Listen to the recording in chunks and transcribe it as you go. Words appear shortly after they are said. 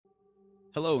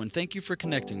Hello, and thank you for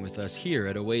connecting with us here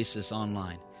at Oasis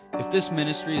Online. If this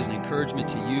ministry is an encouragement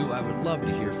to you, I would love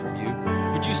to hear from you.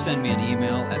 Would you send me an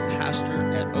email at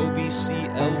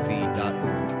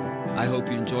pastor@obclv.org? I hope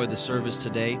you enjoyed the service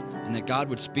today and that God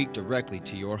would speak directly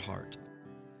to your heart.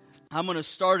 I'm going to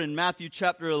start in Matthew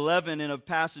chapter 11 in a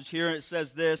passage here, and it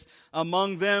says this: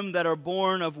 "Among them that are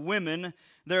born of women,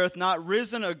 there hath not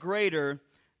risen a greater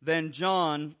than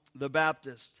John the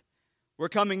Baptist." We're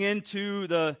coming into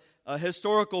the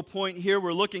historical point here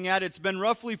we're looking at. It's been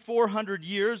roughly 400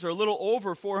 years, or a little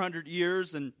over 400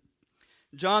 years, and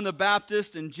John the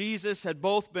Baptist and Jesus had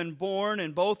both been born,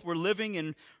 and both were living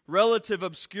in relative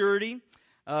obscurity.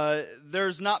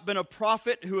 There's not been a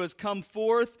prophet who has come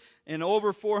forth in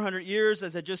over 400 years,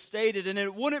 as I just stated, and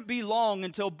it wouldn't be long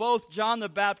until both John the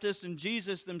Baptist and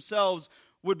Jesus themselves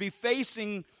would be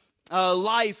facing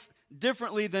life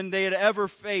differently than they had ever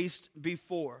faced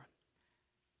before.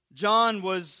 John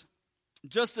was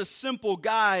just a simple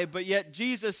guy, but yet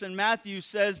Jesus in Matthew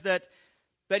says that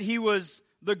he was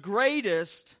the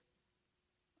greatest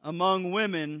among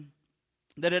women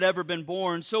that had ever been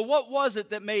born. So what was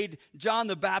it that made John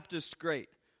the Baptist great?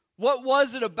 What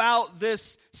was it about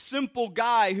this simple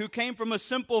guy who came from a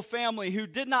simple family, who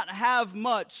did not have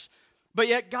much, but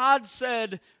yet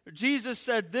Jesus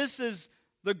said, this is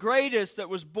the greatest that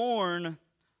was born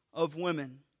of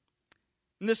women?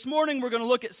 And this morning we're going to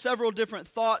look at several different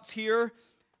thoughts here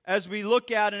as we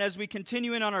look at and as we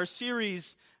continue in on our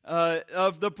series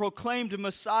of the proclaimed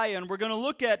Messiah. And we're going to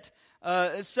look at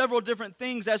several different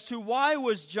things as to why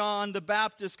was John the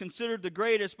Baptist considered the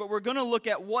greatest, but we're going to look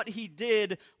at what he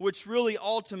did, which really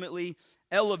ultimately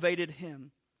elevated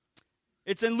him.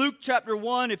 It's in Luke chapter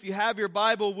 1. If you have your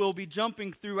Bible, we'll be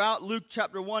jumping throughout Luke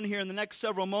chapter 1 here in the next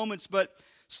several moments, but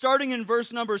starting in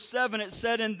verse number 7, it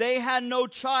said, "And they had no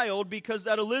child, because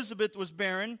that Elizabeth was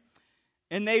barren,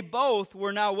 and they both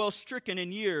were now well stricken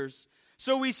in years."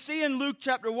 So we see in Luke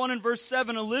chapter 1 and verse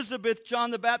 7, Elizabeth,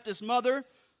 John the Baptist's mother,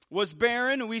 was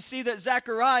barren. We see that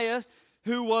Zechariah,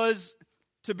 who was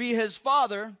to be his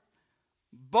father,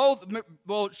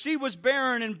 she was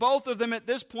barren, and both of them at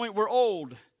this point were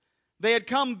old. They had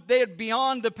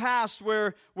beyond the past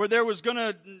where they were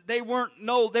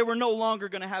no longer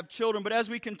going to have children. But as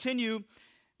we continue,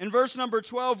 in verse number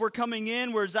 12, we're coming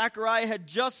in where Zechariah had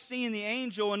just seen the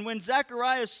angel. And when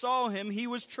Zechariah saw him, he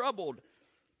was troubled,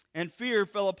 and fear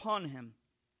fell upon him.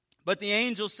 But the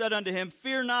angel said unto him,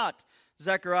 "Fear not,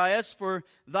 Zacharias, for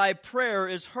thy prayer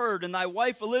is heard, and thy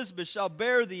wife Elizabeth shall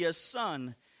bear thee a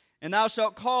son, and thou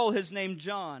shalt call his name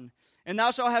John. And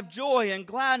thou shalt have joy and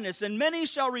gladness, and many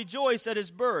shall rejoice at his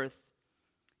birth."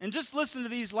 And just listen to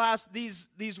these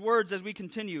words as we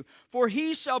continue. "For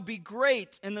he shall be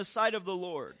great in the sight of the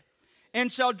Lord,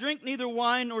 and shall drink neither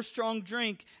wine nor strong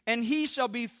drink, and he shall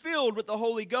be filled with the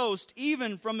Holy Ghost,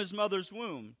 even from his mother's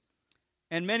womb.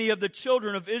 And many of the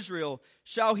children of Israel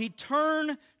shall he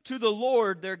turn to the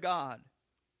Lord their God.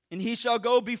 And he shall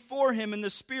go before him in the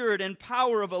spirit and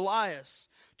power of Elias,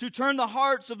 to turn the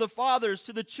hearts of the fathers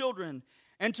to the children,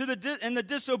 and the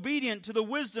disobedient to the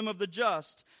wisdom of the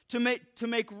just, to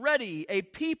make ready a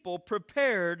people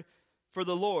prepared for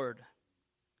the Lord."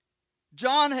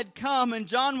 John had come, and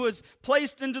John was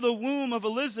placed into the womb of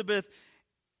Elizabeth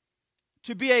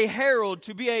to be a herald,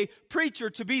 to be a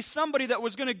preacher, to be somebody that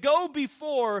was going to go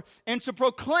before and to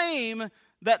proclaim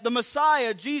that the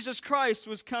Messiah, Jesus Christ,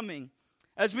 was coming.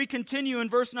 As we continue in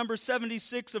verse number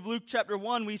 76 of Luke chapter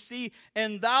 1, we see,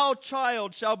 "And thou,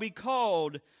 child, shall be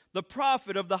called the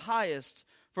prophet of the highest,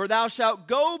 for thou shalt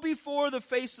go before the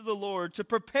face of the Lord to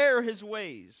prepare his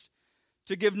ways,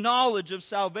 to give knowledge of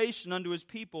salvation unto his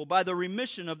people by the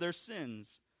remission of their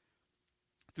sins,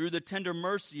 through the tender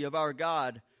mercy of our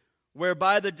God,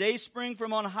 whereby the dayspring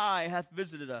from on high hath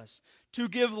visited us, to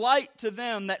give light to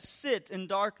them that sit in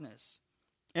darkness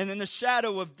and in the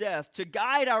shadow of death, to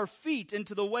guide our feet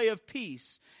into the way of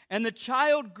peace. And the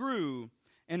child grew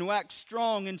and waxed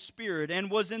strong in spirit, and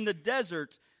was in the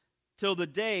desert till the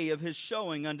day of his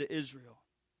showing unto Israel."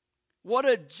 What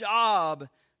a job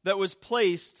that was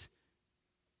placed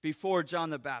before John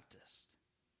the Baptist.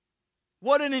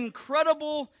 What an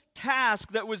incredible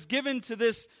task that was given to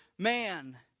this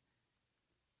man,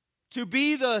 to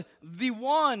be the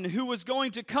one who was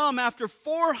going to come after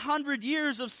 400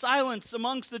 years of silence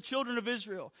amongst the children of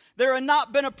Israel. There had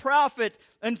not been a prophet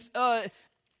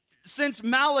since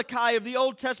Malachi of the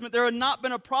Old Testament. There had not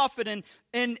been a prophet, and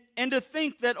to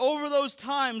think that over those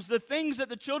times, the things that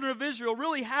the children of Israel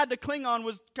really had to cling on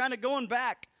was kind of going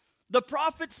back. The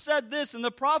prophets said this, and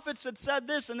the prophets had said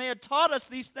this, and they had taught us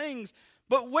these things.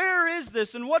 But where is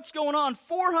this, and what's going on?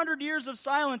 400 years of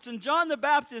silence, and John the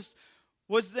Baptist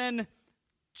was then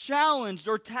challenged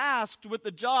or tasked with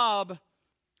the job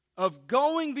of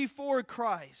going before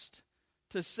Christ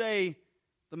to say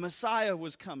the Messiah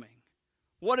was coming.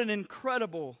 What an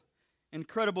incredible,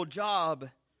 incredible job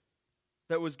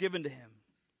that was given to him.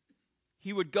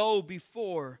 He would go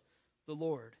before the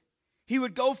Lord. He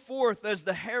would go forth as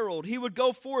the herald. He would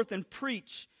go forth and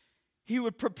preach. He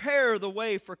would prepare the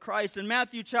way for Christ. In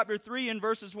Matthew chapter 3 and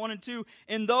verses 1 and 2,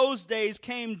 in those days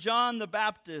came John the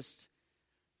Baptist,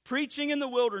 preaching in the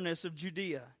wilderness of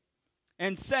Judea,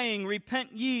 and saying,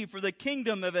 repent ye, for the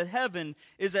kingdom of heaven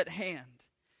is at hand.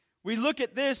 We look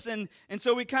at this, and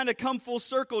so we kind of come full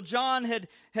circle. John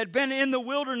had been in the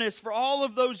wilderness for all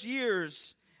of those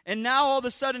years, and now all of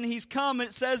a sudden he's come.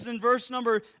 It says in verse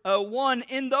number 1,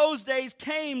 in those days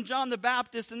came John the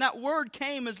Baptist, and that word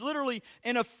came is literally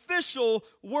an official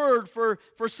word for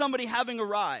somebody having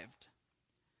arrived.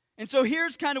 And so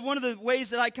here's kind of one of the ways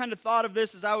that I kind of thought of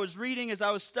this as I was reading, as I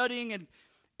was studying. And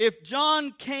if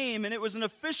John came and it was an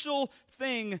official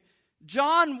thing,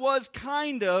 John was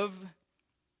kind of,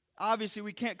 obviously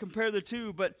we can't compare the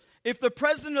two, but if the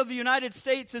President of the United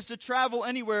States is to travel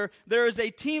anywhere, there is a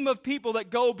team of people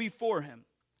that go before him.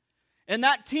 And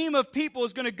that team of people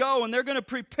is going to go and they're going to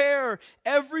prepare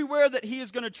everywhere that he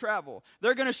is going to travel.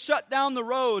 They're going to shut down the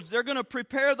roads. They're going to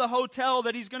prepare the hotel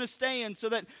that he's going to stay in so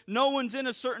that no one's in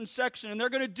a certain section. And they're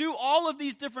going to do all of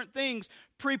these different things,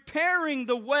 preparing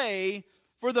the way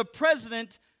for the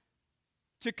president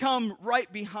to come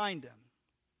right behind him,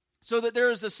 so that there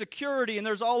is a security and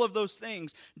there's all of those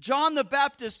things. John the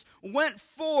Baptist went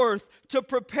forth to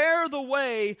prepare the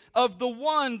way of the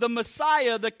one, the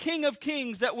Messiah, the King of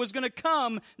Kings that was going to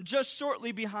come just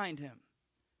shortly behind him.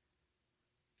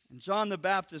 And John the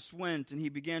Baptist went and he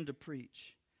began to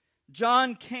preach.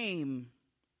 John came.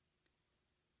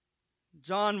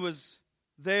 John was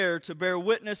there to bear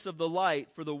witness of the light,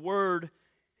 for the Word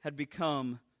had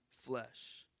become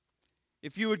flesh.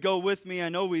 If you would go with me, I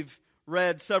know we've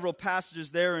read several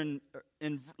passages there in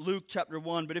Luke chapter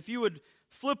 1, but if you would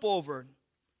flip over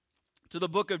to the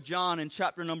book of John in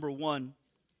chapter number 1,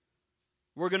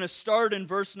 we're going to start in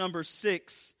verse number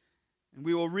 6, and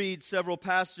we will read several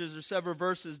passages or several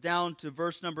verses down to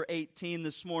verse number 18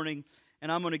 this morning,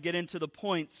 and I'm going to get into the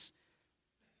points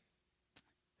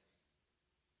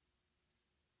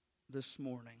this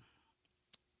morning.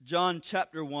 John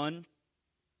chapter 1,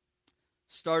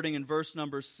 starting in verse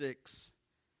number 6.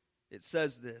 It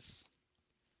says this.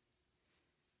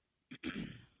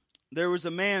 There was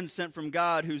a man sent from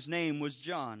God whose name was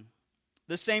John.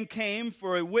 The same came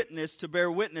for a witness to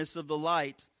bear witness of the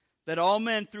light, that all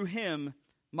men through him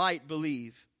might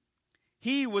believe.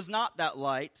 He was not that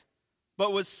light,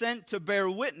 but was sent to bear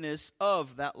witness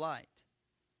of that light.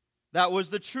 That was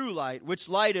the true light, which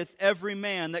lighteth every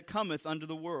man that cometh unto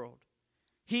the world.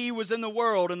 He was in the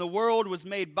world, and the world was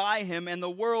made by him, and the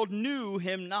world knew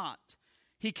him not.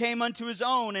 He came unto his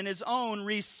own, and his own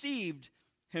received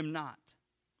him not.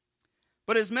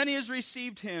 But as many as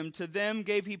received him, to them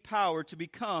gave he power to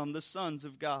become the sons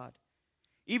of God,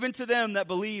 even to them that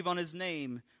believe on his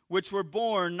name, which were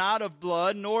born not of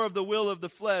blood, nor of the will of the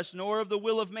flesh, nor of the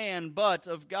will of man, but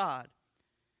of God.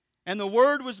 And the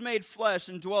Word was made flesh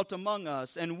and dwelt among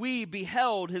us, and we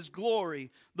beheld his glory,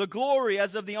 the glory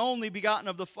as of the only begotten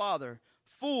of the Father,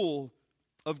 full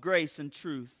of grace and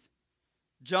truth.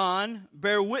 John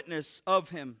bare witness of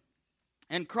him,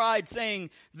 and cried, saying,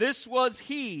 This was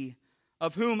he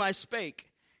of whom I spake.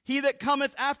 He that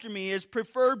cometh after me is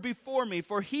preferred before me,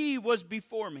 for he was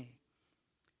before me.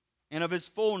 And of his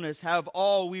fullness have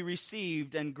all we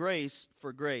received, and grace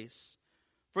for grace.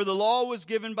 For the law was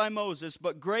given by Moses,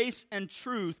 but grace and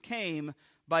truth came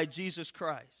by Jesus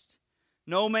Christ.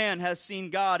 No man hath seen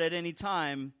God at any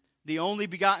time. The only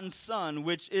begotten Son,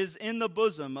 which is in the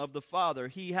bosom of the Father,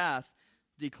 he hath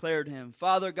declared him.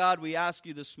 Father God, we ask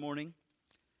you this morning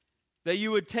that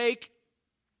you would take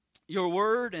your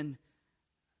word and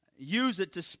use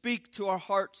it to speak to our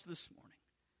hearts this morning.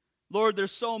 Lord,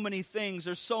 there's so many things,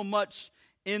 there's so much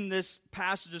in this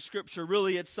passage of Scripture.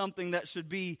 Really, it's something that should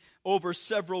be over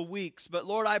several weeks. But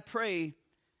Lord, I pray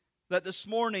that this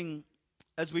morning,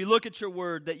 as we look at your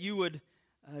word, that you would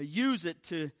use it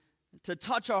to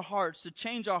touch our hearts, to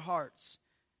change our hearts.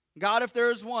 God, if there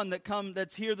is one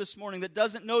that's here this morning that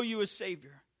doesn't know you as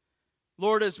Savior,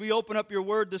 Lord, as we open up your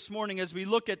word this morning, as we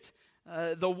look at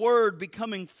the word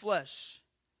becoming flesh,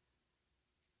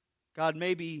 God,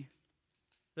 maybe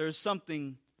there's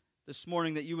something this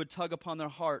morning that you would tug upon their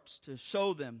hearts to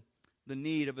show them the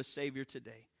need of a Savior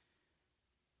today.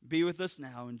 Be with us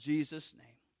now in Jesus'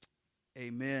 name.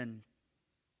 Amen.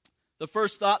 The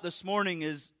first thought this morning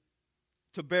is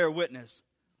to bear witness.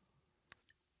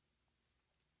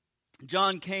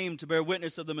 John came to bear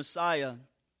witness of the Messiah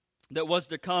that was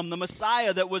to come, the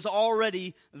Messiah that was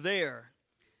already there.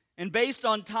 And based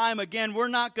on time, again,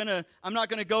 I'm not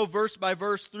gonna go verse by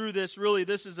verse through this. Really,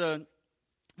 this is a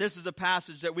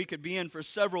passage that we could be in for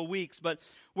several weeks, but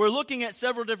we're looking at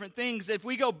several different things. If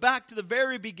we go back to the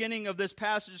very beginning of this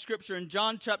passage of Scripture in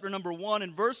John chapter number 1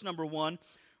 and verse number 1,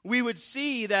 we would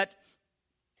see that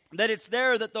it's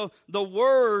there that the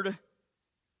Word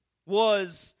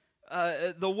was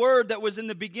the Word that was in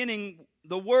the beginning,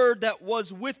 the Word that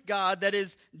was with God, that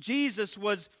is, Jesus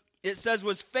was, it says,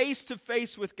 was face to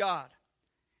face with God.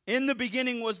 In the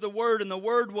beginning was the Word, and the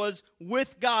Word was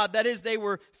with God. That is, they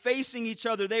were facing each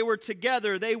other. They were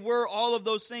together. They were all of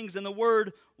those things, and the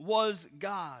Word was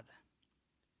God.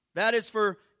 That is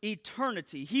for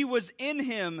eternity. He was in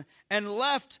Him and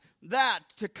left that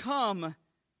to come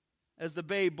as the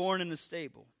babe born in the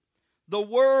stable. The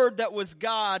Word that was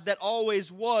God, that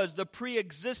always was, the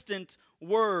pre-existent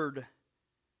Word,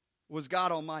 was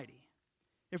God Almighty.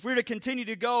 If we're to continue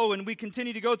to go, and we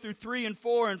continue to go through 3 and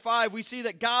 4 and 5, we see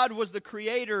that God was the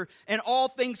creator, and all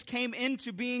things came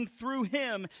into being through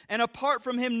Him, and apart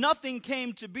from Him, nothing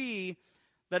came to be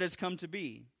that has come to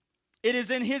be. It is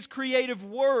in His creative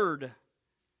Word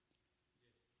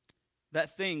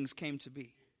that things came to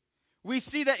be. We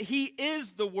see that He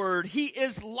is the Word. He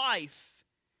is life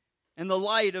and the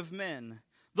light of men.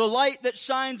 The light that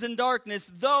shines in darkness,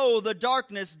 though the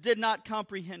darkness did not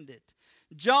comprehend it.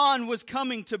 John was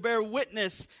coming to bear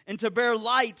witness and to bear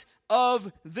light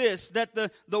of this, that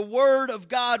the Word of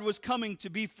God was coming to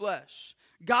be flesh.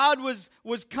 John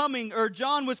was coming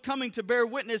to bear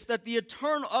witness that the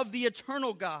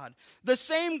eternal God, the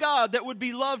same God that would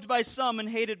be loved by some and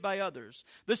hated by others,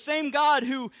 the same God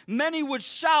who many would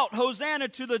shout, Hosanna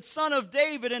to the Son of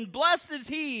David, and blessed is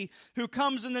He who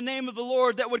comes in the name of the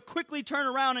Lord, that would quickly turn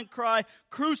around and cry,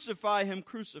 crucify Him,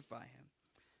 crucify Him.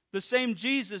 The same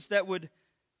Jesus that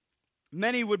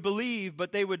many would believe,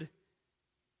 but they would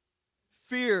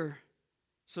fear,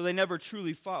 so they never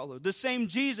truly followed. The same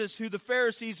Jesus who the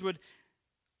Pharisees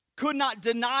could not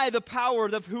deny the power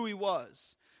of who He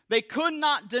was. They could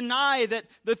not deny that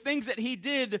the things that He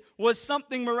did was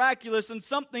something miraculous and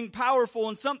something powerful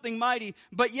and something mighty.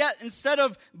 But yet, instead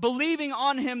of believing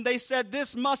on Him, they said,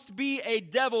 this must be a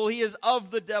devil. He is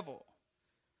of the devil.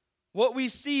 What we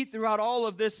see throughout all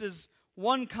of this is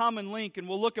one common link, and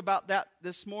we'll look about that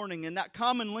this morning. And that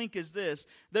common link is this: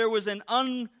 there was an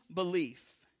unbelief.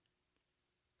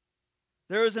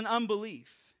 There is an unbelief.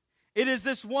 It is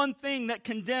this one thing that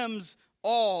condemns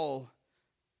all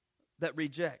that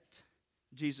reject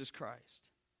Jesus Christ.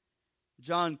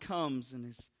 John comes and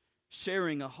is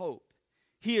sharing a hope.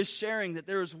 He is sharing that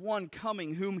there is one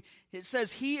coming whom it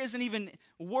says He isn't even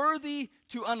worthy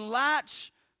to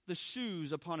unlatch the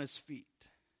shoes upon His feet.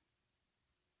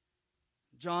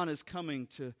 John is coming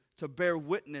to bear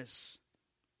witness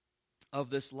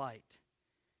of this light.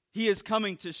 He is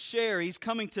coming to share. He's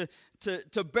coming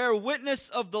to bear witness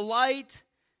of the light,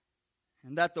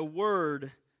 and that the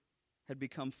Word had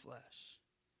become flesh.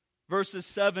 Verses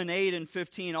 7, 8, and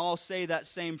 15 all say that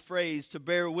same phrase, to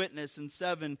bear witness, in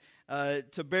 7,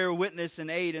 to bear witness in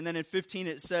 8. And then in 15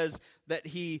 it says that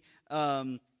He,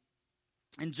 and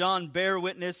John bear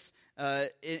witness.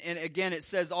 And again, it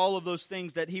says all of those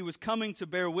things, that He was coming to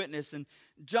bear witness. And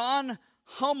John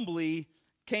humbly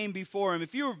came before Him.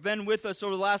 If you've been with us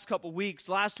over the last couple weeks,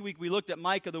 last week we looked at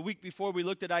Micah, the week before we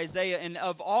looked at Isaiah, and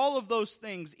of all of those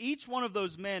things, each one of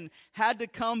those men had to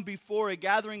come before a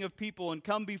gathering of people and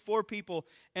come before people,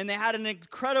 and they had an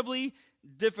incredibly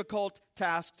difficult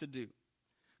task to do.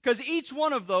 Because each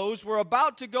one of those were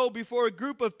about to go before a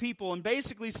group of people and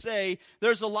basically say,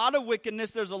 there's a lot of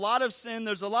wickedness, there's a lot of sin,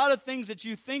 there's a lot of things that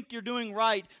you think you're doing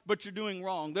right, but you're doing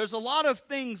wrong. There's a lot of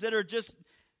things that are just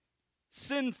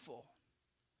sinful.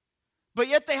 But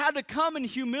yet they had to come in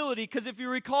humility, because if you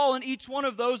recall in each one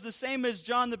of those, the same as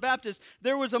John the Baptist,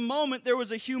 there was a moment, there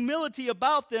was a humility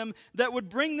about them that would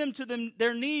bring them to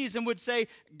their knees and would say,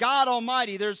 God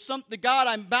Almighty, God,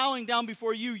 I'm bowing down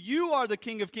before You. You are the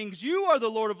King of Kings. You are the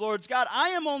Lord of Lords. God,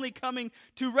 I am only coming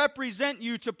to represent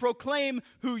You, to proclaim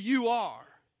who You are.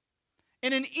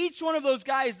 And in each one of those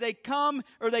guys, they came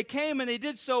and they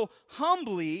did so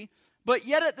humbly, but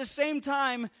yet at the same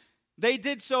time, they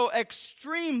did so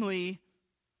extremely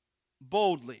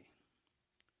boldly.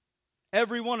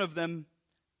 Every one of them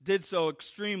did so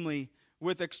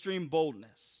with extreme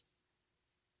boldness.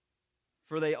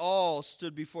 For they all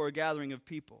stood before a gathering of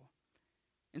people.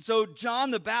 And so John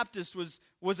the Baptist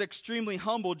was extremely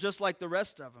humble, just like the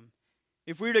rest of them.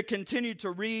 If we were to continue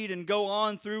to read and go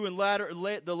on through in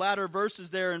the latter verses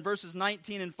there, in verses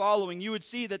 19 and following, you would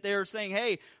see that they are saying,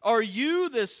 hey, are you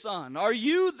this son? Are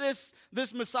you this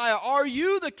Messiah? Are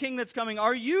you the king that's coming?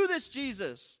 Are you this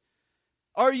Jesus?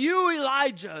 Are you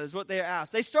Elijah, is what they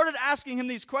asked. They started asking him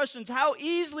these questions. How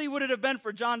easily would it have been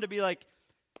for John to be like,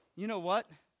 you know what?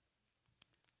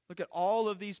 Look at all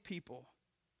of these people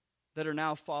that are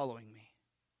now following me.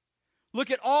 Look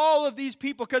at all of these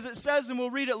people, because it says, and we'll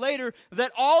read it later,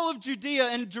 that all of Judea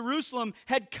and Jerusalem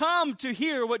had come to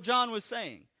hear what John was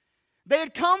saying. They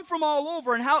had come from all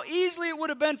over, and how easily it would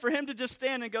have been for him to just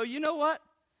stand and go, you know what?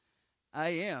 I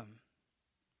am.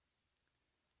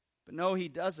 But no, he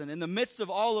doesn't. In the midst of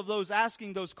all of those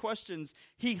asking those questions,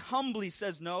 he humbly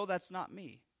says, no, that's not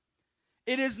me.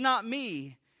 It is not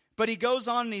me. But he goes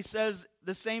on and he says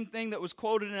the same thing that was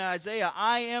quoted in Isaiah.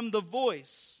 I am the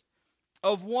voice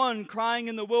of one crying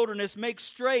in the wilderness, make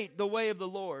straight the way of the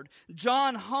Lord.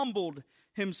 John humbled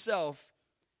himself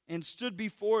and stood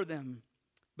before them,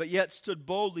 but yet stood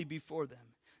boldly before them.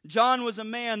 John was a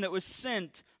man that was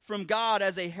sent from God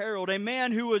as a herald, a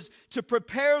man who was to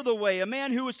prepare the way, a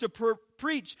man who was to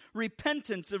preach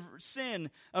repentance of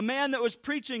sin, a man that was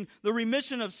preaching the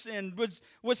remission of sin,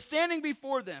 was standing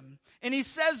before them. And he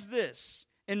says this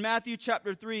in Matthew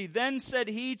chapter 3, then said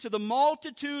he to the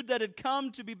multitude that had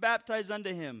come to be baptized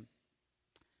unto him,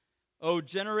 O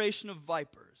generation of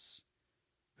vipers,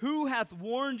 who hath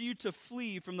warned you to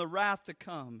flee from the wrath to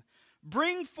come?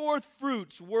 Bring forth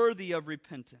fruits worthy of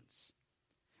repentance.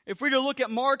 If we were to look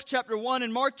at Mark chapter 1,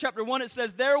 in Mark chapter 1 it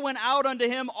says, there went out unto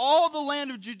him all the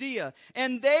land of Judea,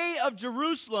 and they of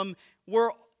Jerusalem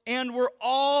were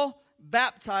all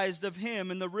baptized of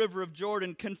him in the river of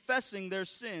Jordan, confessing their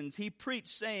sins. He preached,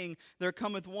 saying, there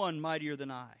cometh one mightier than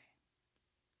I.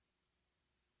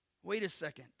 Wait a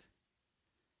second.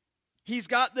 He's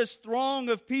got this throng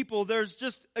of people. There's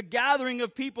just a gathering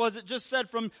of people, as it just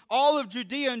said, from all of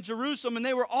Judea and Jerusalem, and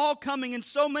they were all coming, and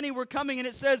so many were coming, and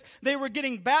it says they were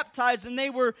getting baptized, and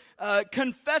they were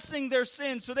confessing their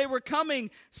sins. So they were coming,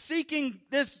 seeking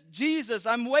this Jesus.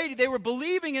 I'm waiting. They were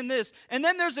believing in this. And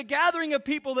then there's a gathering of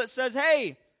people that says,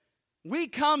 hey, we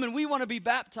come and we want to be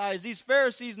baptized, these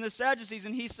Pharisees and the Sadducees,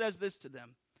 and he says this to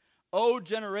them, O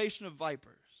generation of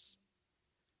vipers,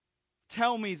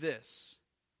 tell me this.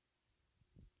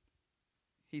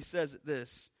 He says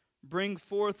this, bring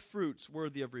forth fruits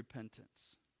worthy of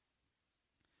repentance.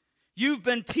 You've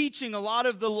been teaching a lot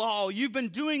of the law. You've been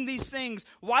doing these things.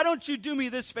 Why don't you do me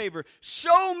this favor?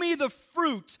 Show me the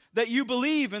fruit that you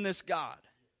believe in this God.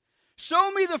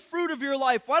 Show me the fruit of your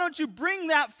life. Why don't you bring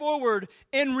that forward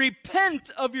and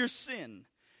repent of your sin?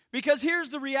 Because here's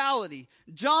the reality.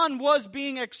 John was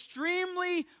being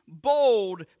extremely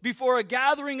bold before a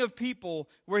gathering of people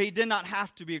where he did not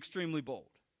have to be extremely bold.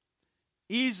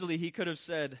 Easily he could have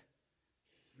said,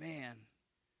 man,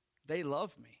 they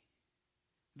love me.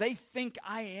 They think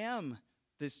I am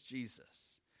this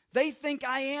Jesus. They think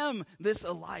I am this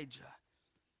Elijah.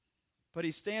 But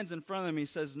he stands in front of them, he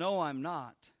says, no, I'm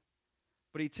not.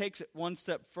 But he takes it one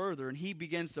step further and he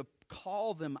begins to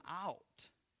call them out.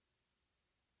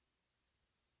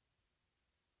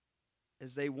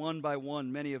 As they one by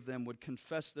one, many of them would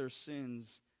confess their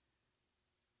sins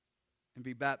and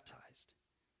be baptized.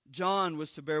 John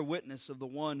was to bear witness of the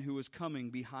one who was coming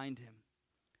behind him,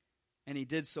 and he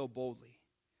did so boldly.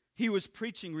 He was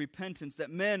preaching repentance,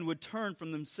 that men would turn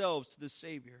from themselves to the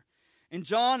Savior. And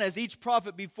John, as each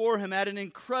prophet before him, had an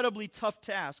incredibly tough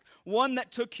task, one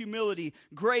that took humility,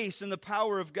 grace, and the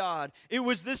power of God. It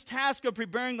was this task of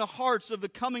preparing the hearts of the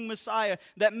coming Messiah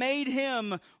that made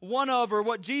him one of, or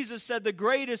what Jesus said, the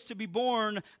greatest to be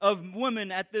born of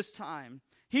women at this time.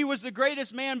 He was the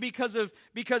greatest man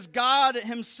because God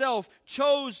himself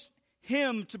chose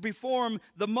him to perform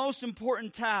the most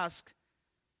important task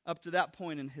up to that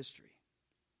point in history,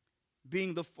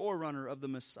 being the forerunner of the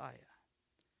Messiah.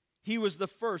 He was the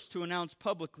first to announce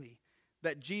publicly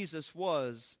that Jesus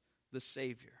was the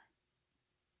Savior.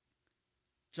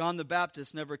 John the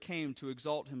Baptist never came to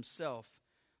exalt himself,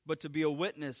 but to be a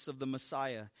witness of the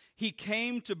Messiah. He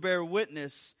came to bear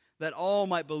witness that all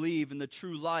might believe in the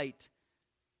true light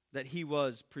that he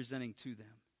was presenting to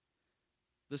them.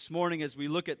 This morning, as we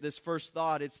look at this first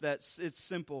thought, it's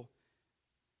simple.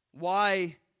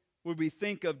 Why would we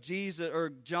think of Jesus or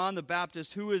John the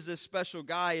Baptist? Who is this special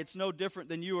guy? It's no different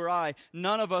than you or I.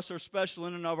 None of us are special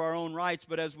in and of our own rights,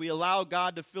 but as we allow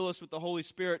God to fill us with the Holy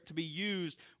Spirit to be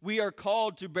used, we are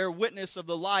called to bear witness of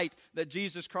the light that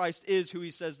Jesus Christ is who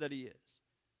he says that he is.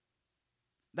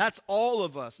 That's all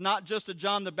of us, not just a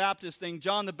John the Baptist thing.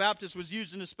 John the Baptist was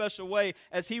used in a special way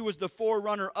as he was the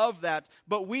forerunner of that.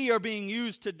 But we are being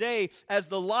used today as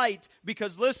the light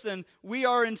because, listen, we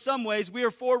are in some ways, we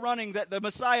are forerunning that the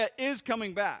Messiah is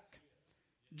coming back.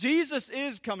 Jesus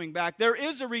is coming back. There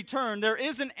is a return. There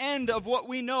is an end of what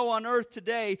we know on earth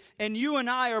today. And you and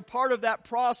I are part of that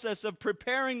process of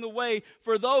preparing the way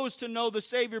for those to know the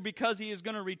Savior because he is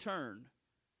going to return.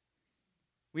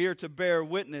 We are to bear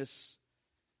witness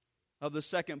of the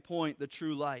second point, the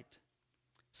true light.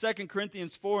 2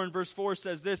 Corinthians 4 and verse 4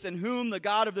 says this, "In whom the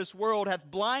God of this world hath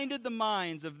blinded the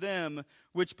minds of them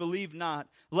which believe not,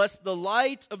 lest the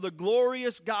light of the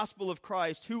glorious gospel of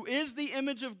Christ, who is the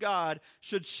image of God,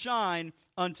 should shine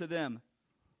unto them."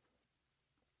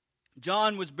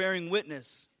 John was bearing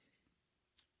witness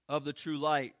of the true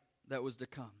light that was to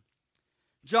come.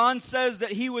 John says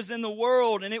that he was in the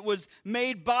world, and it was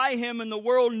made by him, and the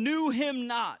world knew him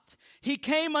not. He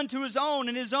came unto his own,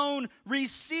 and his own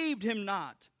received him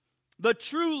not. The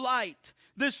true light,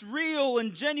 this real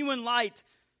and genuine light,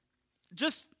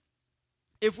 just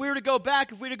if we were to go back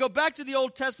to the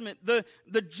Old Testament,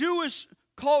 the Jewish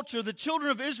culture, the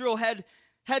children of Israel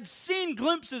had seen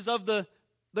glimpses of the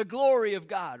glory of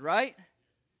God, right?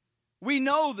 We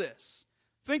know this.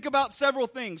 Think about several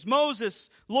things.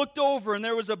 Moses looked over and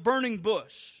there was a burning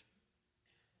bush.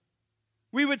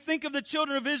 We would think of the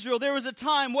children of Israel. There was a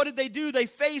time, what did they do? They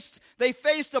faced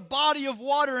a body of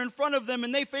water in front of them,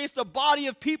 and they faced a body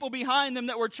of people behind them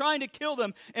that were trying to kill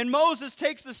them. And Moses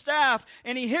takes the staff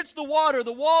and he hits the water,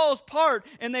 the walls part,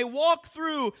 and they walk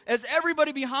through as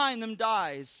everybody behind them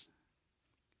dies.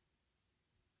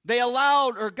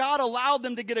 God allowed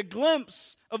them to get a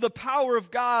glimpse of the power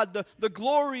of God, the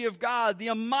glory of God,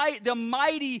 the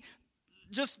mighty,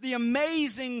 just the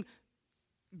amazing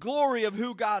glory of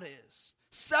who God is.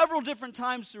 Several different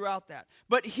times throughout that.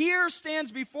 But here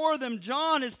stands before them,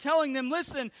 John is telling them,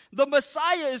 listen, the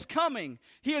Messiah is coming.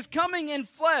 He is coming in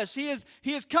flesh. He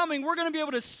is coming. We're going to be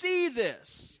able to see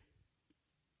this.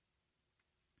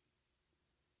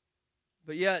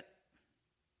 But yet,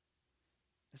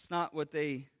 it's not what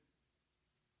they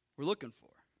were looking for.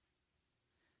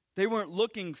 They weren't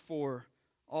looking for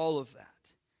all of that.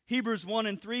 Hebrews 1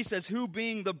 and 3 says, "Who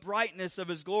being the brightness of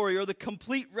his glory," or the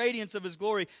complete radiance of his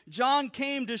glory. John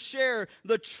came to share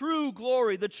the true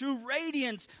glory, the true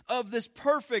radiance of this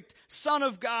perfect Son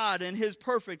of God and his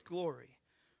perfect glory.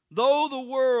 Though the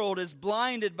world is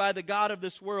blinded by the God of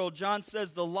this world, John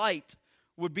says the light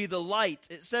would be the light.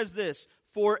 It says this,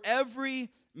 "For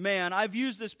every man." I've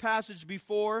used this passage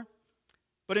before,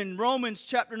 but in Romans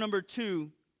chapter number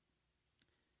 2,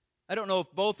 I don't know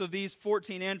if both of these,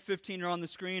 14 and 15, are on the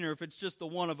screen or if it's just the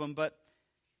one of them, but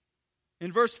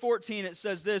in verse 14 it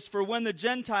says this, "For when the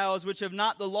Gentiles which have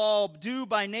not the law do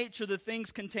by nature the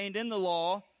things contained in the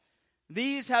law,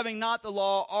 these having not the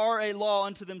law are a law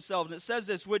unto themselves." And it says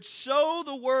this, "Which show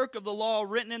the work of the law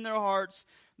written in their hearts,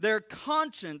 their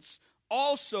conscience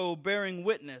also bearing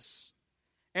witness,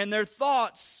 and their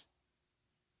thoughts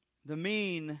the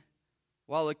mean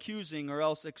while accusing or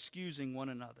else excusing one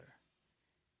another."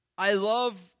 I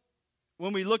love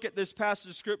when we look at this passage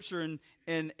of Scripture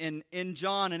in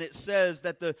John, and it says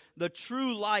that the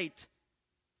true light,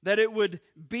 that it would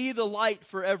be the light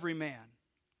for every man.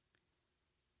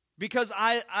 Because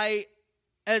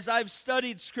as I've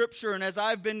studied Scripture and as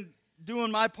I've been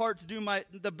doing my part to do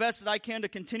the best that I can to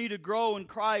continue to grow in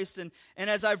Christ, and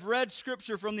as I've read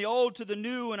Scripture from the old to the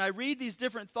new, and I read these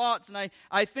different thoughts, and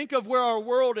I think of where our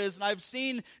world is, and I've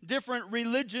seen different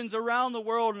religions around the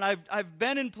world, and I've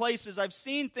been in places, I've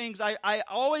seen things, I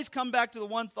always come back to the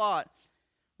one thought: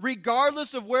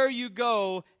 regardless of where you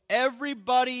go,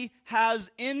 everybody has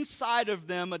inside of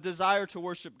them a desire to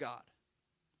worship God.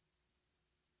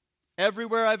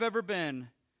 Everywhere I've ever been,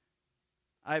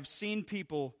 I've seen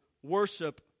people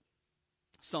worship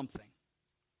something.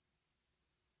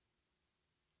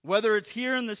 Whether it's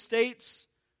here in the States,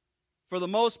 for the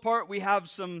most part, we have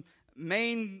some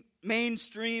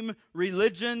mainstream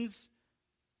religions,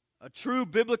 a true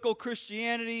biblical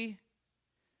Christianity.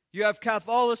 You have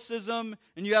Catholicism,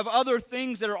 and you have other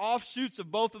things that are offshoots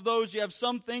of both of those. You have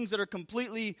some things that are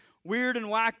completely weird and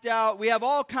whacked out. We have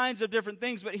all kinds of different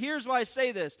things, but here's why I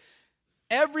say this.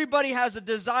 Everybody has a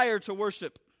desire to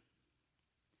worship,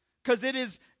 because it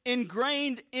is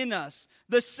ingrained in us.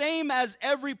 The same as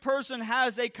every person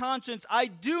has a conscience. I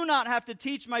do not have to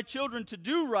teach my children to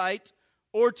do right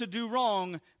or to do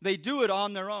wrong. They do it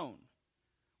on their own.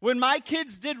 When my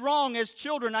kids did wrong as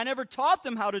children, I never taught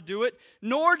them how to do it,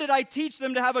 nor did I teach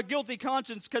them to have a guilty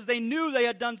conscience, because they knew they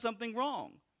had done something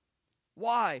wrong.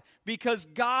 Why? Because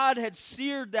God had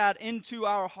seared that into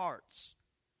our hearts.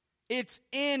 It's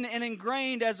in and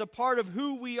ingrained as a part of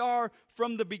who we are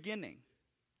from the beginning.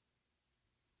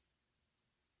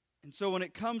 And so when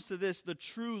it comes to this, the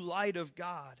true light of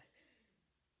God,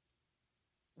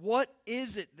 what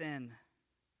is it then?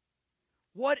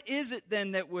 What is it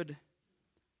then that would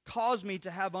cause me to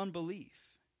have unbelief?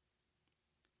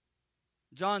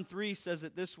 John 3 says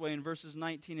it this way in verses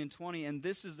 19 and 20, and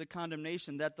this is the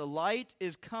condemnation, that the light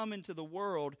is come into the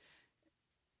world,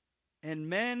 and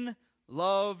men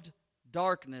loved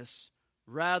darkness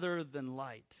rather than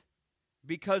light,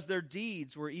 because their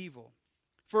deeds were evil.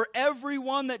 For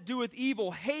everyone that doeth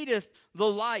evil hateth the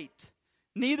light,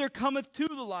 neither cometh to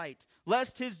the light,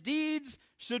 lest his deeds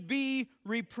should be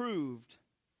reproved.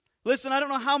 Listen, I don't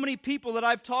know how many people that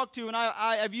I've talked to, and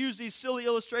I've used these silly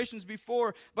illustrations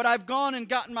before, but I've gone and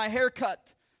gotten my hair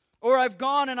cut. Or I've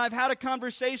gone and I've had a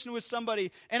conversation with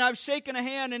somebody, and I've shaken a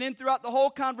hand, and in throughout the whole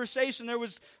conversation there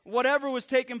was whatever was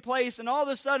taking place, and all of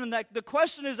a sudden the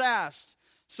question is asked,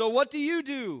 so what do you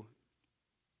do?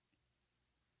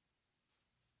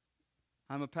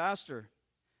 I'm a pastor.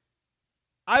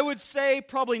 I would say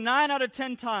probably 9 out of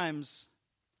 10 times,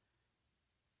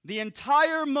 the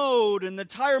entire mode and the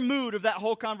entire mood of that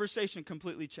whole conversation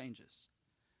completely changes.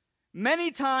 Many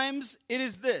times it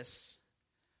is this: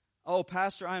 oh,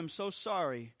 Pastor, I am so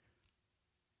sorry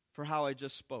for how I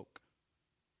just spoke.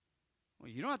 Well,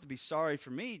 you don't have to be sorry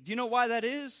for me. Do you know why that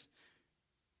is?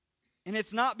 And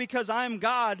it's not because I am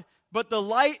God, but the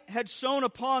light had shone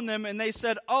upon them, and they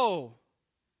said, oh.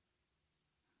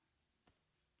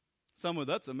 Some would,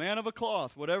 that's a man of a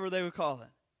cloth, whatever they would call it.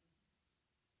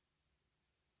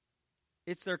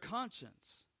 It's their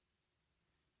conscience.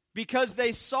 Because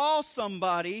they saw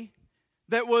somebody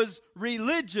that was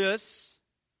religious,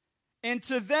 and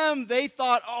to them they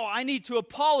thought, oh, I need to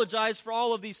apologize for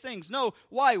all of these things. No,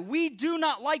 why? We do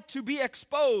not like to be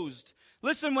exposed.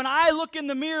 Listen, when I look in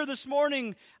the mirror this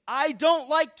morning, I don't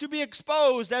like to be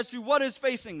exposed as to what is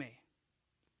facing me.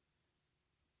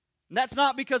 And that's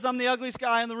not because I'm the ugliest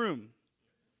guy in the room.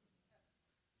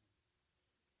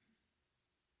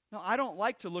 No, I don't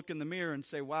like to look in the mirror and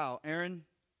say, wow, Aaron,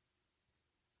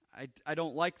 I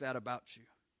don't like that about you.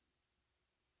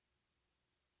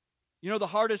 You know, the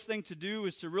hardest thing to do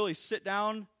is to really sit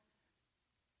down,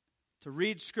 to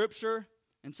read Scripture,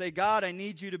 and say, God, I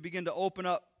need you to begin to open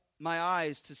up my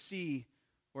eyes to see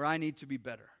where I need to be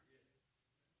better.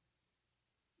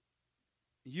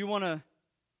 You want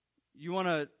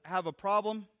to have a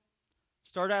problem?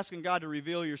 Start asking God to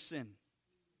reveal your sin.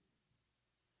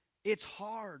 It's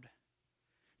hard.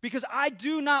 Because I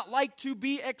do not like to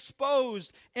be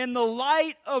exposed. And the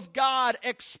light of God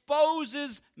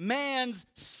exposes man's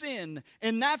sin.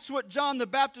 And that's what John the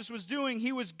Baptist was doing.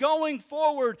 He was going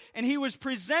forward and he was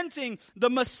presenting the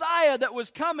Messiah that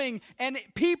was coming. And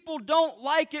people don't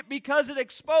like it because it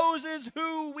exposes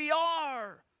who we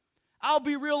are. I'll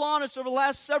be real honest, over the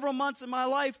last several months in my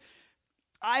life,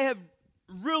 I have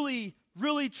really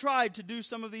tried to do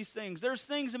some of these things. There's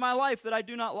things in my life that I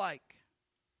do not like.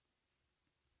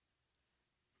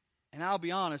 And I'll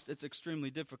be honest, it's extremely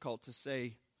difficult to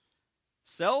say,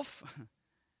 self,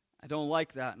 I don't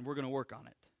like that, and we're going to work on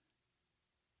it.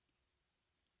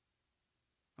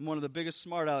 I'm one of the biggest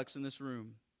smart alecks in this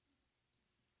room.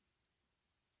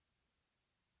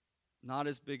 Not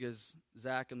as big as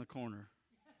Zach in the corner.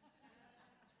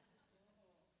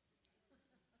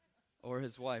 Or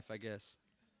his wife, I guess.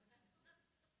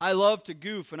 I love to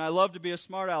goof, and I love to be a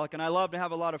smart aleck, and I love to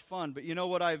have a lot of fun. But you know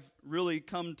what I've really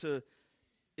come to,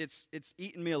 it's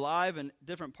eaten me alive in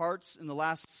different parts in the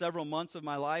last several months of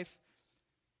my life.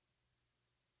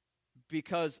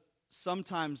 Because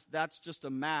sometimes that's just a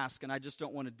mask, and I just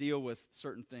don't want to deal with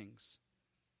certain things.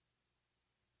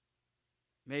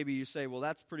 Maybe you say, well,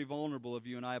 that's pretty vulnerable of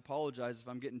you, and I apologize if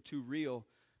I'm getting too real.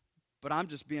 But I'm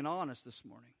just being honest this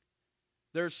morning.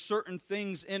 There's certain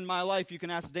things in my life. You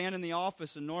can ask Dan in the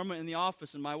office and Norma in the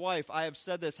office and my wife. I have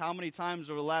said this how many times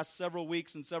over the last several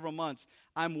weeks and several months.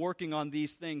 I'm working on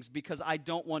these things because I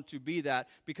don't want to be that,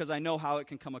 because I know how it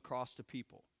can come across to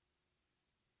people.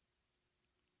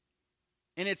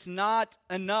 And it's not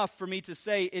enough for me to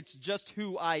say it's just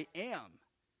who I am.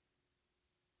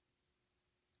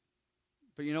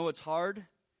 But you know what's hard?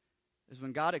 Is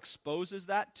when God exposes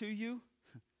that to you,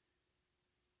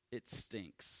 it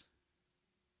stinks.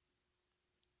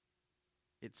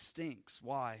 It stinks.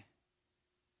 Why?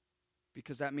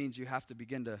 Because that means you have to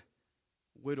begin to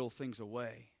whittle things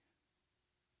away.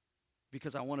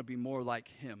 Because I want to be more like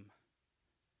Him.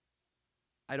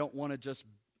 I don't want to just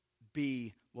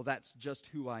be, well, that's just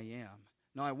who I am.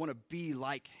 No, I want to be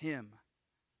like Him.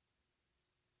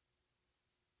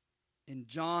 And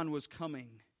John was coming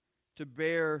to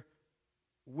bear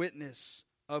witness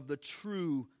of the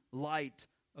true light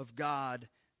of God.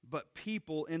 But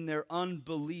people in their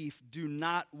unbelief do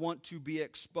not want to be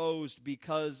exposed,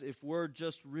 because if we're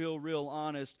just real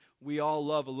honest, we all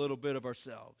love a little bit of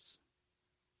ourselves.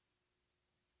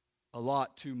 A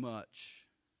lot too much.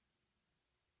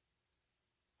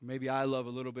 Maybe I love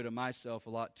a little bit of myself a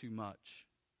lot too much.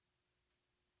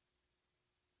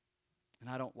 And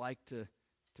I don't like to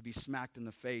be smacked in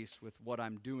the face with what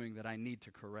I'm doing that I need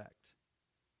to correct.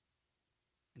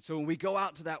 And so when we go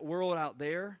out to that world out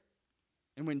there,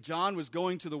 and when John was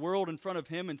going to the world in front of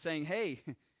him and saying, hey,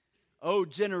 oh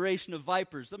generation of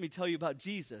vipers, let me tell you about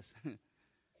Jesus.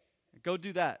 Go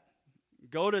do that.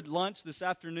 Go to lunch this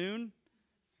afternoon,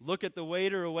 look at the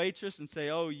waiter or waitress and say,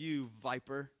 oh, you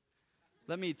viper,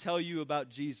 let me tell you about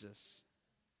Jesus.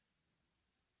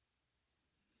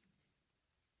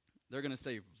 They're going to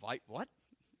say, what?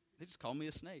 They just called me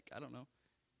a snake. I don't know.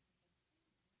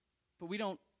 But we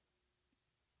don't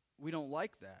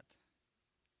like that.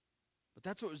 But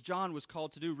that's what John was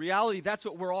called to do. Reality, that's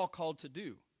what we're all called to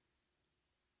do.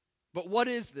 But what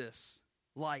is this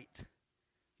light?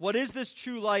 What is this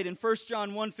true light? In 1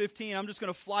 John 1:15, I'm just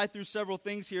going to fly through several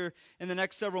things here in the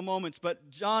next several moments. But 1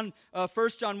 John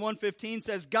 1:15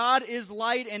 says, God is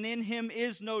light and in him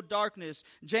is no darkness.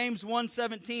 James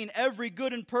 1:17, every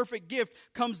good and perfect gift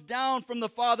comes down from the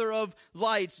Father of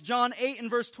lights. John 8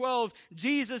 and verse 12,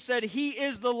 Jesus said, he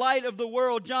is the light of the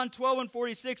world. John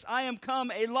 12:46, I am come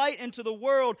a light into the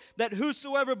world, that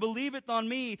whosoever believeth on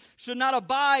me should not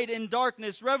abide in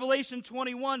darkness. Revelation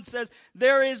 21 says,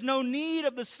 there is no need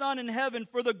of the sun in heaven,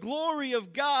 for the glory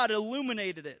of God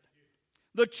illuminated it.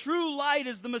 The true light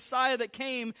is the Messiah that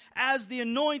came as the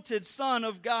anointed Son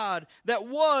of God, that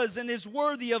was and is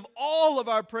worthy of all of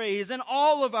our praise and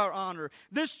all of our honor.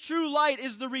 This true light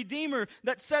is the Redeemer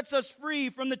that sets us free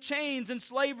from the chains and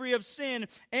slavery of sin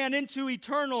and into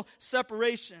eternal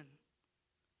separation.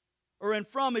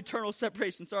 From eternal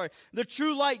separation, The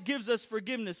true light gives us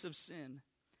forgiveness of sin.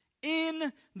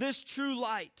 In this true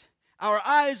light, our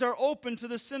eyes are open to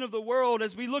the sin of the world,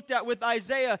 as we looked at with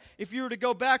Isaiah. If you were to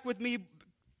go back with me,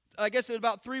 I guess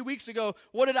about 3 weeks ago,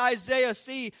 what did Isaiah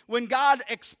see? When God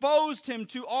exposed him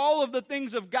to all of the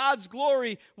things of God's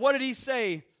glory, what did he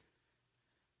say?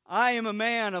 I am a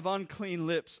man of unclean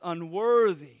lips,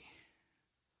 unworthy.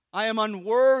 I am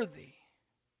unworthy.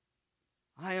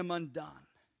 I am undone.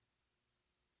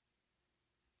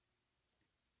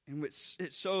 And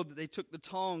it showed that they took the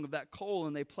tongue of that coal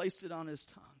and they placed it on his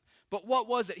tongue. But what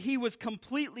was it? He was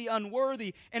completely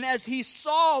unworthy. And as he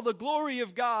saw the glory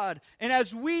of God, and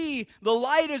as the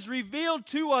light is revealed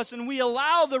to us, and we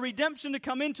allow the redemption to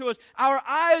come into us, our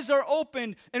eyes are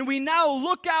opened, and we now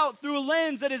look out through a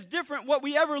lens that is different what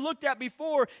we ever looked at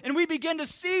before, and we begin to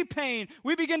see pain,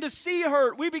 we begin to see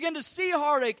hurt, we begin to see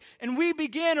heartache, and we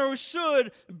begin, or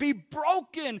should, be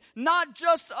broken, not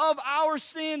just of our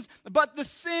sins, but the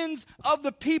sins of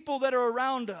the people that are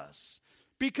around us.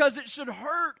 Because it should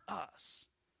hurt us.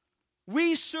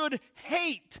 We should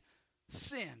hate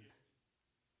sin.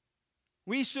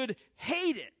 We should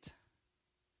hate it.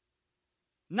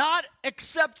 Not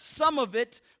accept some of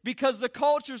it because the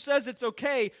culture says it's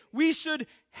okay. We should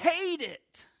hate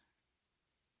it.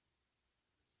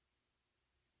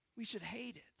 We should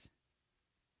hate it.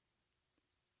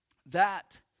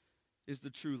 That is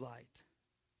the true light.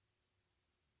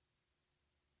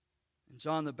 And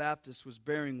John the Baptist was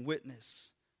bearing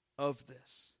witness of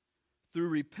this through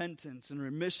repentance and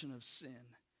remission of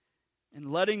sin,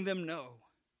 and letting them know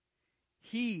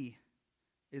he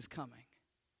is coming.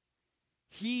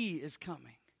 He is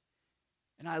coming.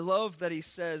 And I love that he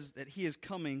says that he is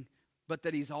coming, but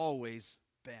that he's always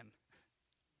been.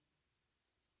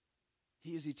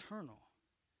 He is eternal,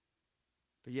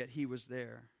 but yet he was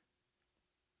there.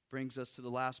 Brings us to the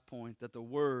last point, that the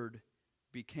Word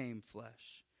became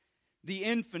flesh. The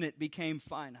infinite became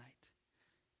finite.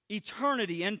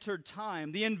 Eternity entered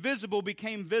time. The invisible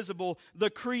became visible.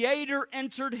 The Creator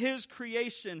entered his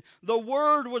creation. The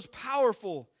Word was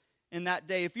powerful in that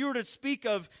day. If you were to speak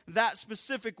of that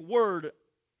specific word,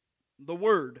 the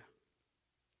Word,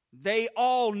 they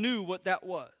all knew what that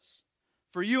was.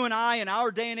 For you and I, in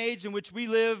our day and age in which we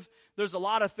live, there's a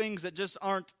lot of things that just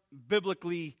aren't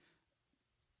biblically,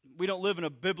 we don't live in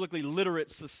a biblically literate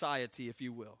society, if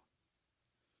you will.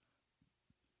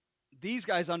 These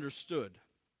guys understood.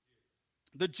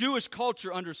 The Jewish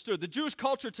culture understood. The Jewish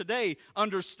culture today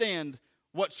understand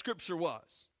what Scripture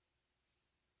was.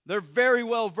 They're very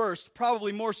well versed,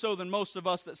 probably more so than most of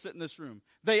us that sit in this room.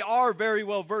 They are very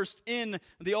well versed in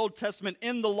the Old Testament,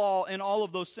 in the law, in all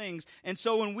of those things. And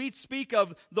so when we speak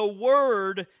of the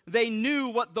Word, they knew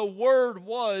what the Word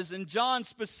was. And John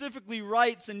specifically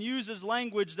writes and uses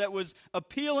language that was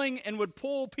appealing and would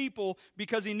pull people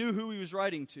because he knew who he was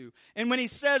writing to. And when he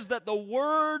says that the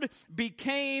Word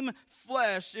became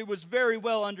flesh, it was very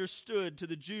well understood to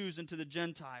the Jews and to the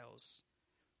Gentiles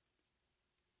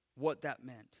what that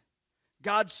meant.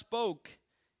 God spoke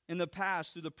in the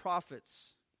past through the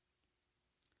prophets,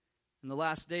 in the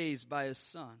last days by his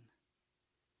Son.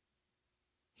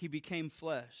 He became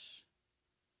flesh,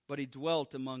 but he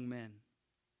dwelt among men.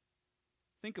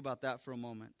 Think about that for a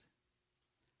moment.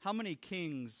 How many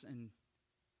kings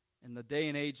in the day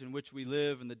and age in which we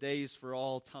live, in the days for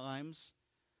all times,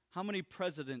 how many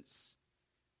presidents,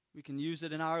 we can use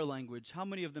it in our language, how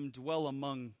many of them dwell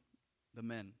among the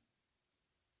men?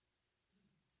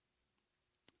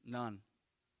 None.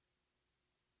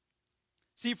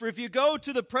 See, for if you go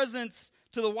to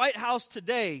the White House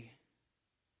today,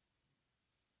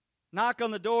 knock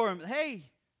on the door and, hey,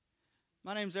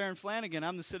 my name's Aaron Flanagan.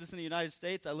 I'm the citizen of the United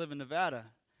States. I live in Nevada.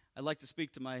 I'd like to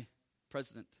speak to my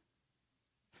president.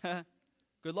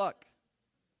 Good luck.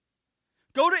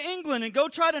 Go to England and go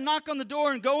try to knock on the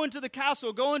door and go into the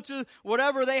castle, go into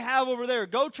whatever they have over there.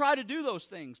 Go try to do those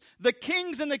things. The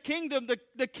kings in the kingdom,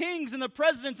 the kings and the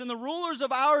presidents and the rulers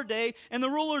of our day and the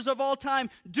rulers of all time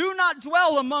do not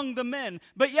dwell among the men.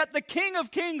 But yet the King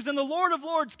of kings and the Lord of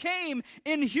lords came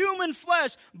in human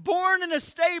flesh, born in a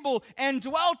stable, and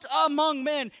dwelt among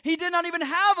men. He did not even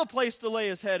have a place to lay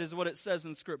his head, is what it says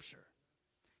in Scripture.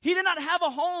 He did not have a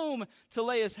home to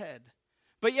lay his head.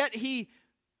 But yet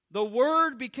the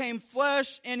Word became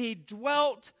flesh, and he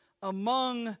dwelt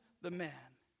among the men.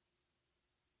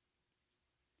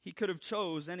 He could have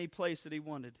chose any place that he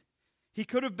wanted. He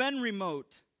could have been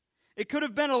remote. It could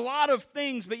have been a lot of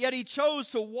things, but yet he chose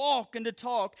to walk and to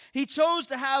talk. He chose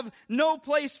to have no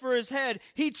place for his head.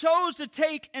 He chose to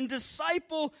take and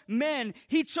disciple men.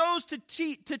 He chose to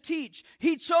teach.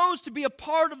 He chose to be a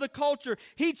part of the culture.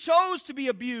 He chose to be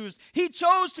abused. He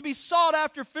chose to be sought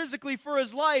after physically for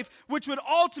his life, which would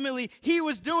ultimately he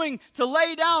was doing to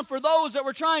lay down for those that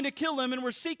were trying to kill him and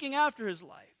were seeking after his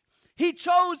life. He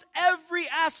chose every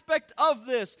aspect of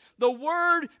this. The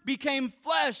Word became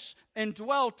flesh and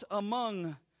dwelt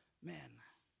among men.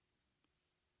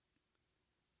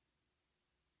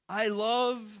 I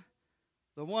love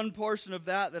the one portion of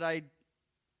that I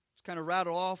just kind of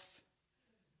rattle off.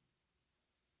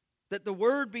 That the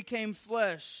Word became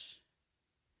flesh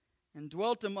and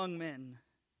dwelt among men.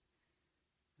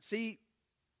 See,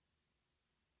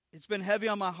 it's been heavy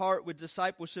on my heart with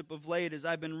discipleship of late as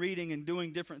I've been reading and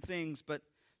doing different things, but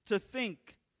to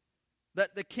think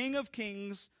that the King of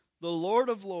Kings, the Lord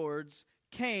of Lords,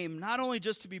 came not only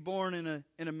just to be born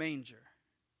in a manger,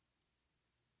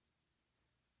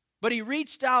 but he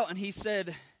reached out and he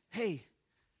said, hey,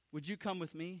 would you come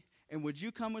with me? And would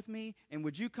you come with me? And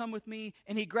would you come with me?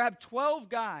 And he grabbed 12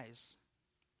 guys.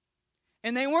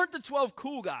 And they weren't the 12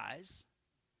 cool guys.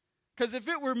 Because if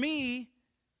it were me,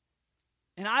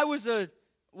 and I was a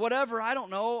whatever, I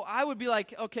don't know, I would be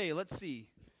like, okay, let's see.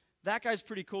 That guy's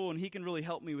pretty cool, and he can really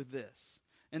help me with this.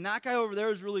 And that guy over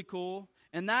there is really cool.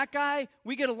 And that guy,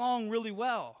 we get along really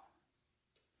well.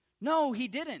 No, he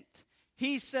didn't.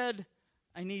 He said,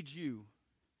 I need you.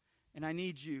 And I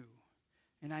need you.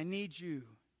 And I need you.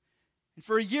 And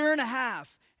for a year and a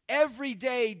half, every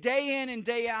day, day in and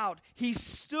day out, he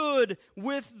stood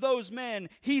with those men.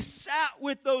 He sat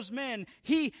with those men.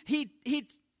 He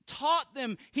taught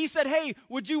them. He said, hey,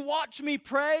 would you watch me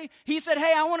pray? He said,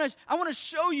 hey, I want to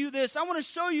show you this. I want to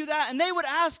show you that. And they would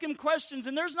ask him questions.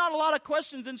 And there's not a lot of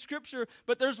questions in Scripture,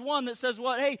 but there's one that says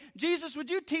what? Hey, Jesus, would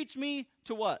you teach me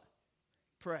to what?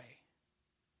 Pray.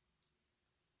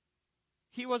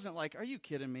 He wasn't like, are you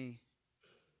kidding me?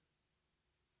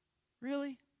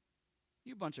 Really?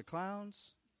 You bunch of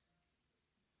clowns?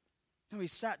 No, he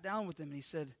sat down with them and he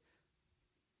said,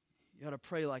 you got to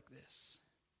pray like this.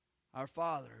 Our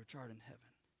Father who art in heaven,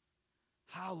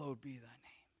 hallowed be thy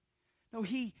name. No,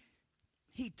 he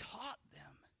taught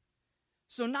them.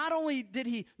 So not only did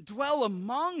he dwell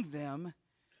among them,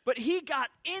 but he got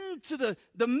into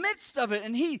the midst of it,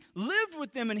 and he lived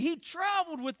with them, and he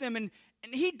traveled with them, and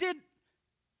he did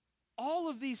all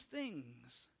of these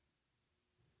things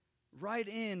right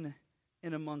in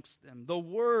and amongst them. The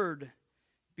Word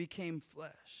became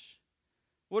flesh.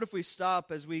 What if we stop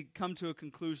as we come to a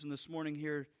conclusion this morning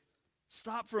here?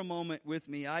 Stop for a moment with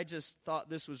me. I just thought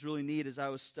this was really neat as I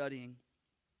was studying.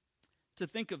 To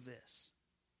think of this.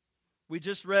 We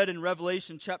just read in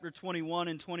Revelation chapter 21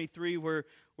 and 23 where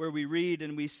we read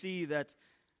and we see that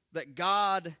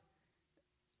God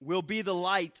will be the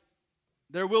light.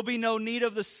 There will be no need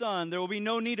of the sun. There will be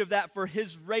no need of that, for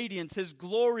His radiance, His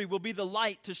glory will be the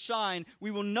light to shine.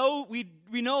 We no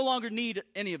longer need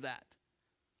any of that.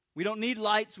 We don't need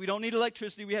lights. We don't need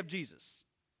electricity. We have Jesus.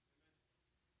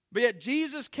 But yet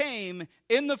Jesus came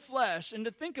in the flesh. And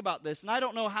to think about this, and I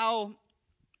don't know how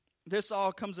this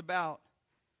all comes about,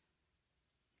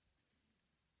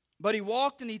 but He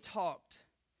walked and He talked.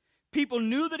 People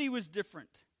knew that He was different.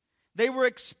 They were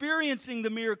experiencing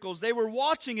the miracles. They were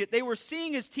watching it. They were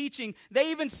seeing His teaching. They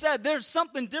even said, there's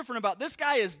something different about this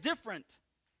guy is different.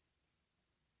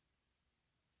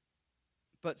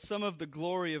 But some of the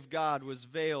glory of God was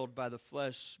veiled by the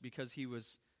flesh because He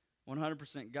was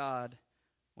 100% God,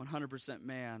 100%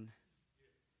 man.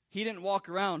 He didn't walk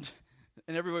around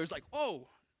and everybody was like, oh,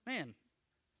 man.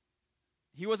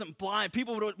 He wasn't blind.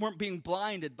 People weren't being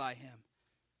blinded by Him.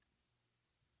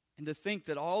 And to think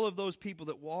that all of those people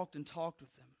that walked and talked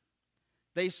with Him,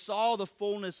 they saw the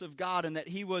fullness of God and that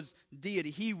He was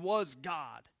deity. He was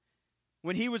God.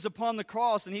 When He was upon the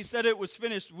cross and He said it was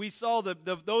finished, we saw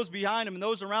those behind Him and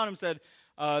those around Him said,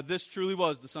 this truly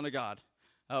was the Son of God.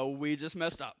 We just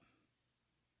messed up.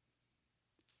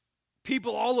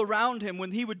 People all around Him,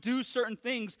 when He would do certain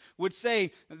things, would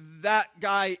say, that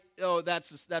guy, oh,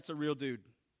 that's a real dude.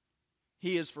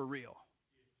 He is for real.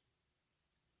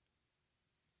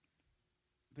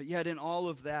 But yet in all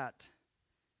of that,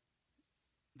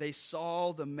 they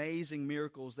saw the amazing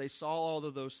miracles. They saw all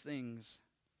of those things.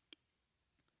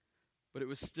 But it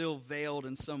was still veiled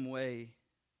in some way.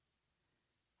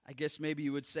 I guess maybe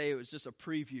you would say it was just a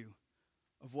preview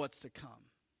of what's to come.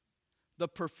 The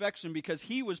perfection, because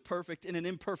He was perfect in an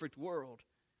imperfect world.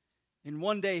 And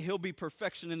one day He'll be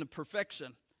perfection in the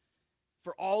perfection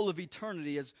for all of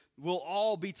eternity, as we'll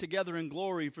all be together in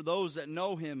glory for those that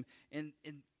know Him, and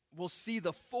we'll see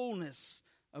the fullness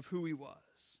of who He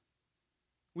was.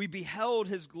 We beheld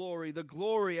His glory, the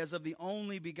glory as of the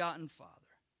only begotten Father,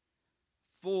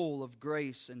 full of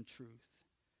grace and truth.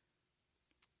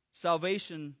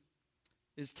 Salvation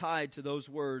is tied to those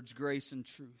words, grace and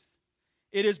truth.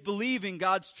 It is believing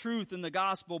God's truth in the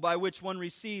gospel by which one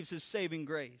receives His saving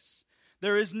grace.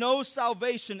 There is no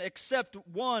salvation except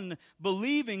one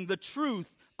believing the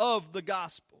truth of the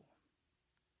gospel.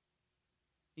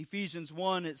 Ephesians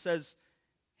 1, it says,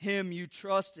 in Him you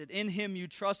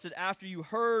trusted after you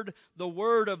heard the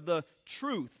word of the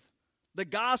truth, the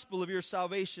gospel of your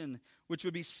salvation, which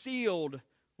would be sealed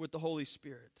with the Holy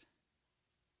Spirit.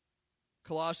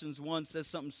 Colossians 1 says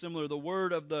something similar, the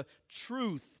word of the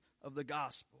truth of the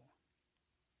gospel.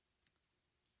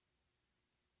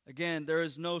 Again, there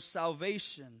is no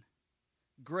salvation,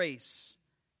 grace,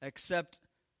 except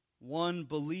one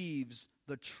believes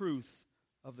the truth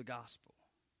of the gospel.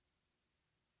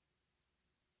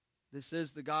 This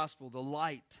is the gospel, the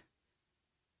light.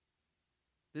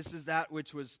 This is that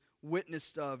which was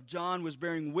witnessed of. John was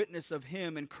bearing witness of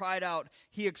Him and cried out.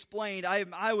 He explained,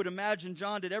 I would imagine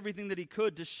John did everything that he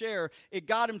could to share. It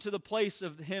got him to the place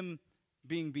of him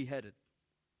being beheaded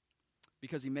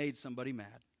because he made somebody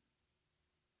mad.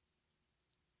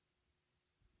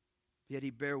 Yet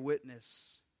he bare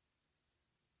witness.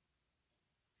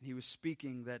 And he was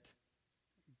speaking that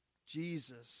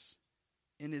Jesus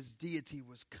in His deity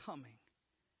was coming.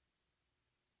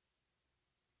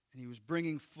 And He was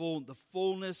bringing the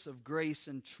fullness of grace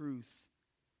and truth.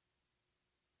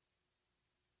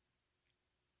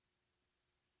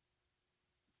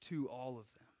 To all of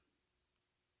them.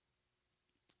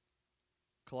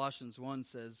 Colossians 1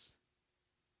 says,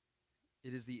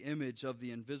 it is the image of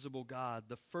the invisible God,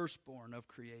 the firstborn of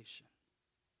creation.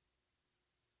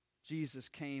 Jesus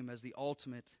came as the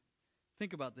ultimate.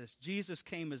 Think about this. Jesus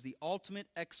came as the ultimate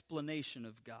explanation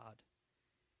of God.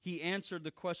 He answered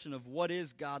the question of what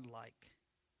is God like.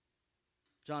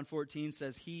 John 14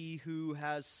 says, He who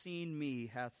has seen me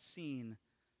hath seen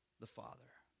the Father.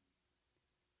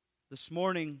 This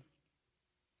morning,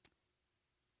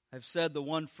 I've said the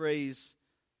one phrase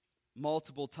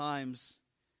multiple times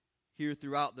here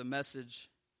throughout the message.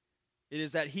 It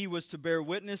is that He was to bear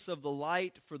witness of the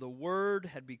light, for the Word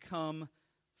had become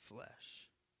flesh.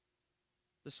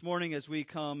 This morning as we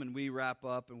come and we wrap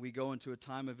up and we go into a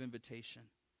time of invitation,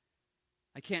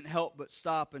 I can't help but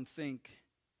stop and think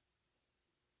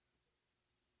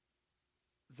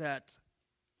that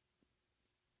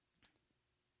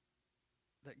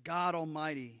God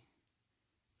Almighty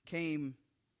came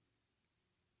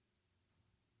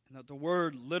and that the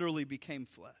Word literally became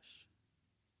flesh.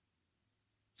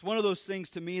 It's one of those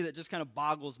things to me that just kind of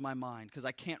boggles my mind because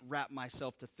I can't wrap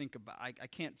myself to think about. I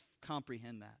can't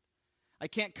comprehend that. I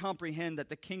can't comprehend that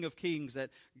the King of Kings,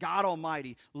 that God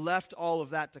Almighty left all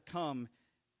of that to come,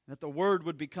 that the Word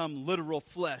would become literal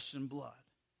flesh and blood.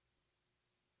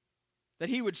 That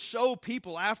He would show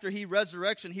people after the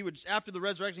resurrection, He would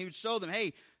show them,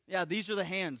 hey, yeah, these are the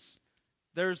hands.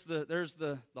 There's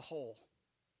the hole.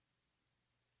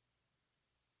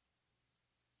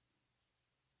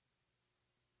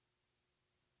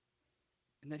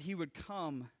 And that He would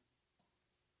come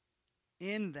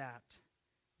in that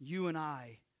you and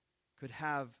I could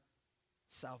have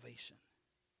salvation.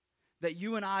 That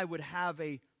you and I would have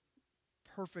a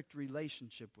perfect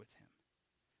relationship with Him.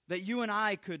 That you and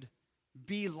I could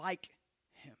be like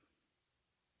Him.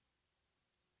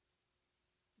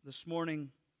 This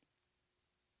morning,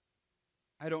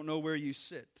 I don't know where you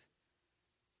sit.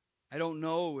 I don't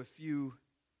know if you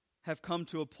have come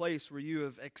to a place where you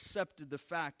have accepted the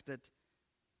fact that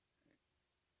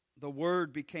the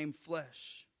Word became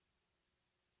flesh,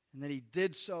 and that He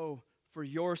did so for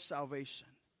your salvation,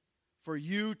 for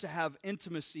you to have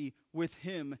intimacy with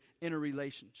Him in a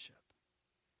relationship.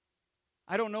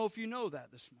 I don't know if you know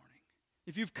that this morning,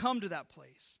 if you've come to that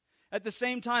place. At the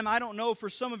same time, I don't know, for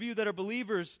some of you that are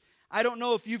believers, I don't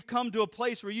know if you've come to a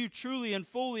place where you truly and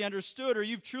fully understood, or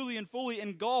you've truly and fully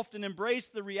engulfed and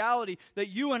embraced the reality that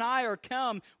you and I are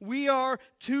come. We are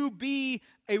to be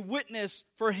a witness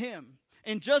for Him.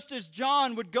 And just as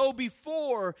John would go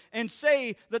before and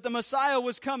say that the Messiah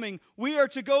was coming, we are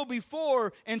to go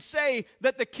before and say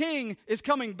that the King is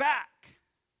coming back.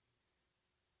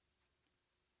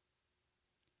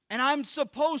 And I'm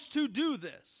supposed to do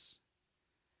this.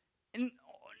 And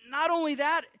not only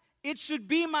that, it should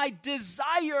be my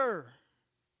desire.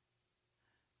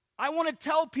 I want to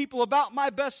tell people about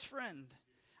my best friend.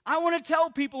 I want to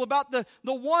tell people about the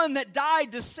one that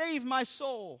died to save my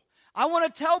soul. I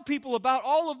want to tell people about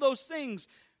all of those things.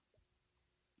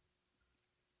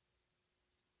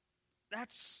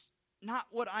 That's not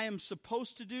what I am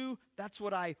supposed to do. That's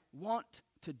what I want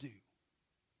to do.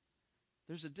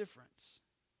 There's a difference.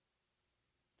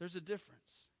 There's a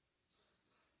difference.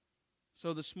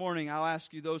 So this morning, I'll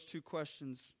ask you those two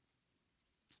questions.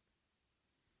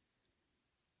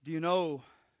 Do you know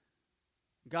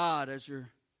God as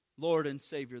your Lord and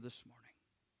Savior this morning?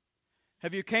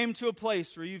 Have you came to a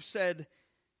place where you've said,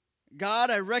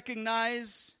 God, I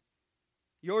recognize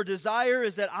your desire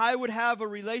is that I would have a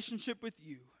relationship with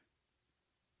you.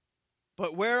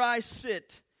 But where I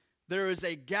sit, there is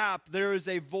a gap, there is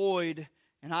a void,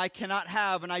 and I cannot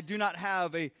have, and I do not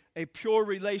have a pure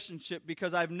relationship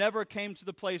because I've never came to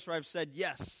the place where I've said,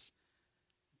 yes,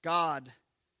 God,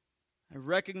 I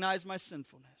recognize my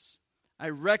sinfulness. I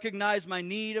recognize my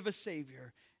need of a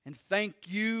Savior. And thank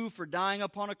you for dying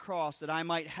upon a cross that I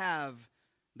might have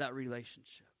that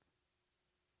relationship.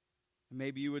 And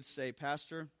maybe you would say,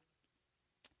 Pastor,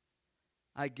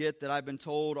 I get that I've been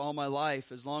told all my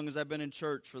life, as long as I've been in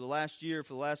church, for the last year,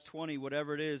 for the last 20,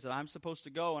 whatever it is, that I'm supposed to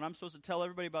go and I'm supposed to tell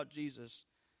everybody about Jesus.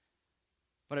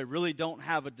 But I really don't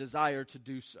have a desire to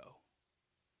do so.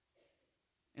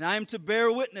 And I am to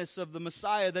bear witness of the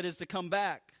Messiah that is to come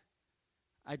back.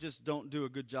 I just don't do a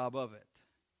good job of it.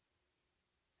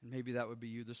 And maybe that would be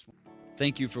you this morning.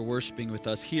 Thank you for worshiping with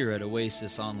us here at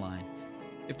Oasis Online.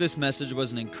 If this message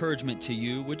was an encouragement to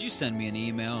you, would you send me an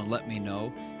email and let me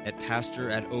know at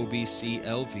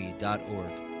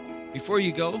pastor@obclv.org. Before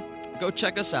you go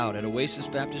check us out at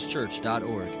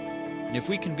oasisbaptistchurch.org. And if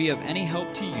we can be of any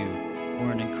help to you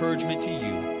or an encouragement to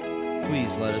you,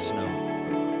 please let us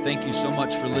know. Thank you so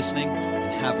much for listening,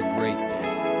 and have a great day.